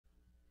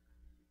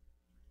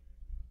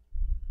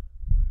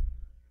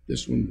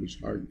This one was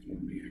hard for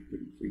me. I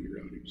couldn't figure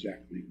out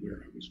exactly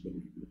where I was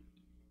going with it.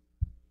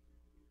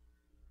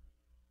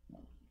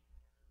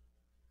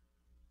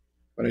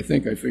 But I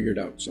think I figured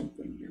out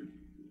something here.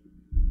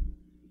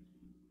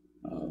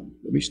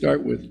 Let me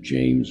start with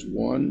James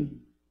 1,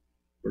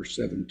 verse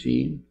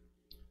 17.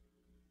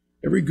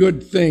 Every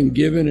good thing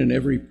given and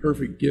every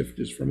perfect gift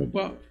is from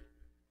above,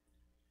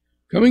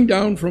 coming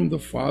down from the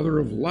Father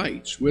of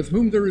lights, with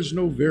whom there is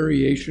no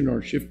variation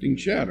or shifting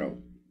shadow.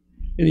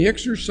 In the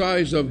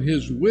exercise of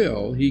his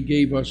will, he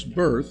gave us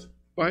birth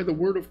by the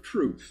word of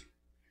truth,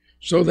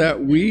 so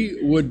that we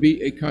would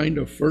be a kind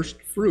of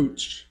first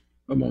fruits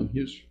among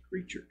his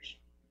creatures.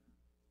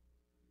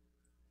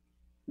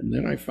 And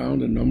then I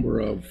found a number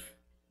of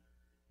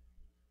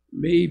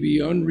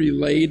maybe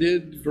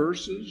unrelated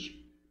verses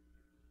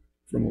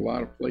from a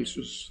lot of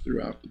places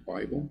throughout the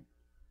Bible.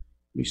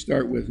 We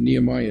start with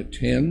Nehemiah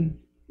 10,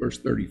 verse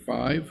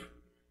 35.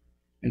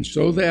 And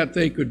so that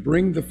they could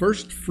bring the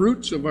first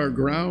fruits of our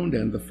ground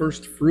and the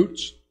first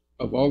fruits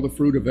of all the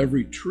fruit of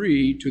every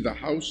tree to the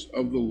house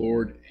of the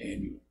Lord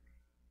annually.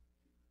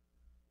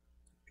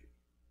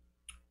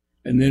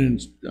 And then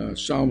in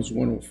Psalms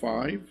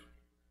 105,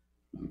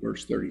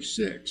 verse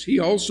 36, he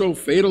also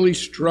fatally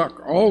struck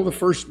all the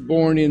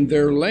firstborn in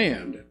their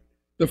land,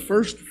 the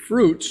first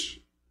fruits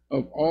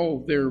of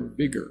all their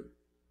vigor.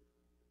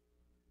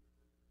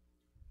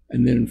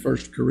 And then in 1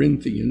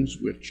 Corinthians,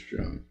 which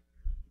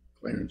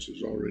Clarence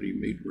has already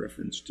made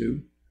reference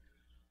to.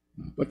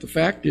 But the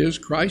fact is,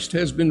 Christ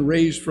has been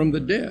raised from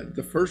the dead,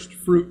 the first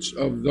fruits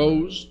of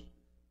those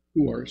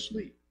who are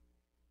asleep.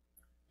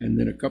 And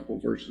then a couple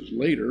verses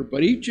later,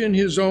 but each in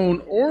his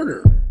own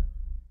order.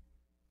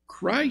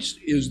 Christ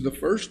is the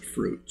first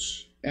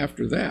fruits.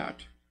 After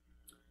that,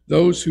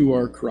 those who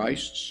are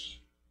Christ's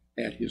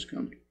at his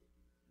coming.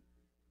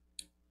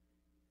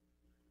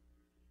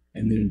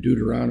 And then in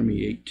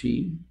Deuteronomy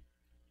 18,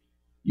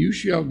 you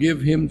shall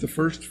give him the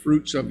first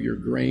fruits of your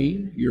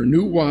grain, your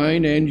new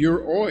wine, and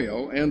your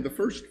oil, and the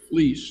first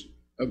fleece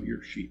of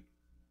your sheep.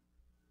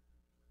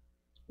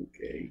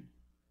 Okay.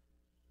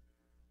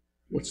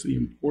 What's the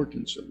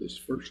importance of this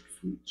first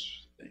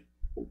fruits thing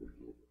over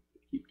and over?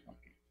 We keep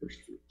talking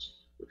first fruits,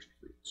 first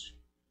fruits.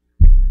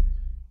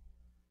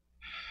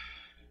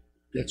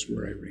 That's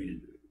where I ran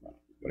into the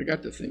problem. But I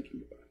got to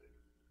thinking about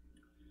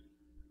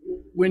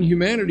it. When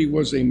humanity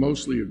was a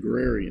mostly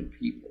agrarian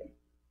people,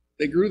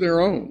 they grew their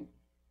own.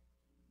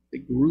 They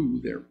grew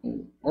their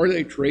own, or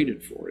they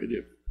traded for it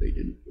if they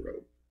didn't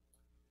grow.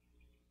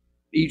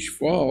 Each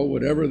fall,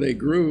 whatever they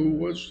grew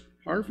was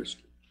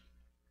harvested.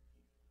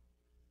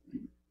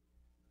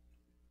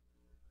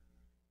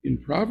 In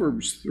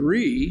Proverbs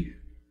 3,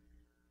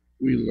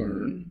 we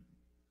learn,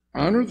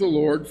 honor the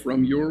Lord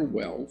from your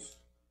wealth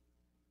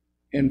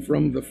and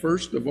from the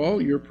first of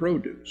all your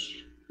produce.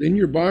 Then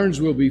your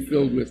barns will be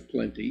filled with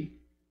plenty,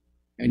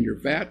 and your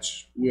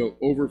vats will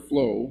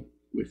overflow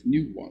with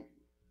new wine.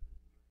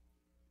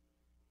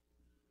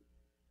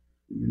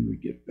 And then we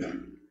get back.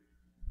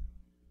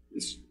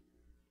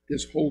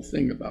 This whole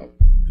thing about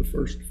the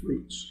first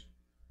fruits,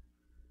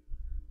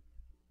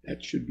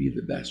 that should be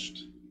the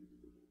best.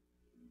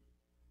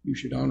 You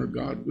should honor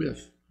God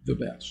with the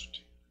best.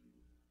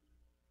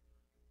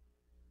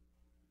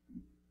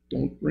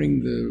 Don't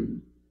bring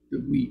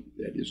the wheat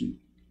that isn't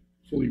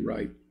fully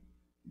ripe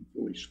and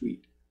fully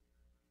sweet.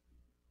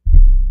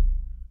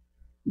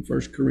 In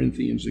 1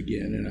 Corinthians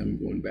again, and I'm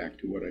going back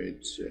to what I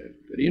had said,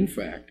 that in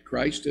fact,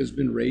 Christ has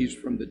been raised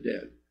from the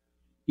dead.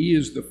 He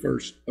is the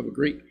first of a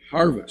great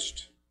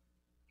harvest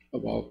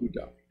of all who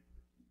die.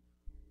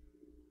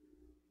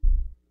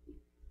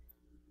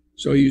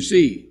 So you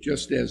see,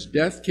 just as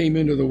death came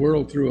into the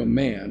world through a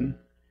man,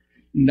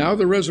 now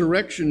the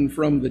resurrection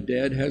from the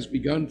dead has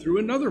begun through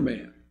another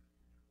man.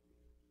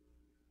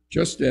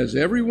 Just as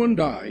everyone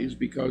dies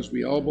because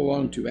we all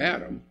belong to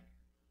Adam,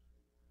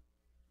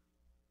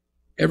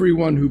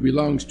 everyone who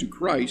belongs to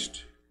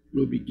Christ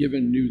will be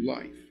given new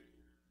life.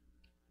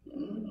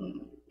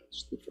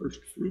 That's the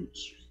first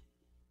fruits,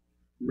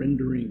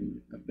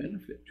 rendering a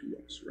benefit to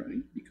us,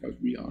 right? Because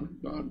we honor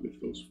God with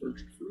those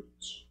first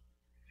fruits.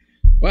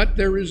 But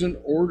there is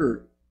an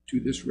order to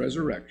this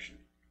resurrection.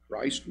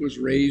 Christ was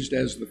raised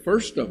as the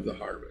first of the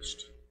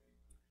harvest.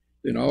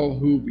 Then all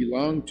who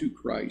belong to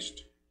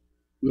Christ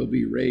will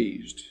be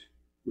raised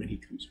when he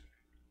comes back.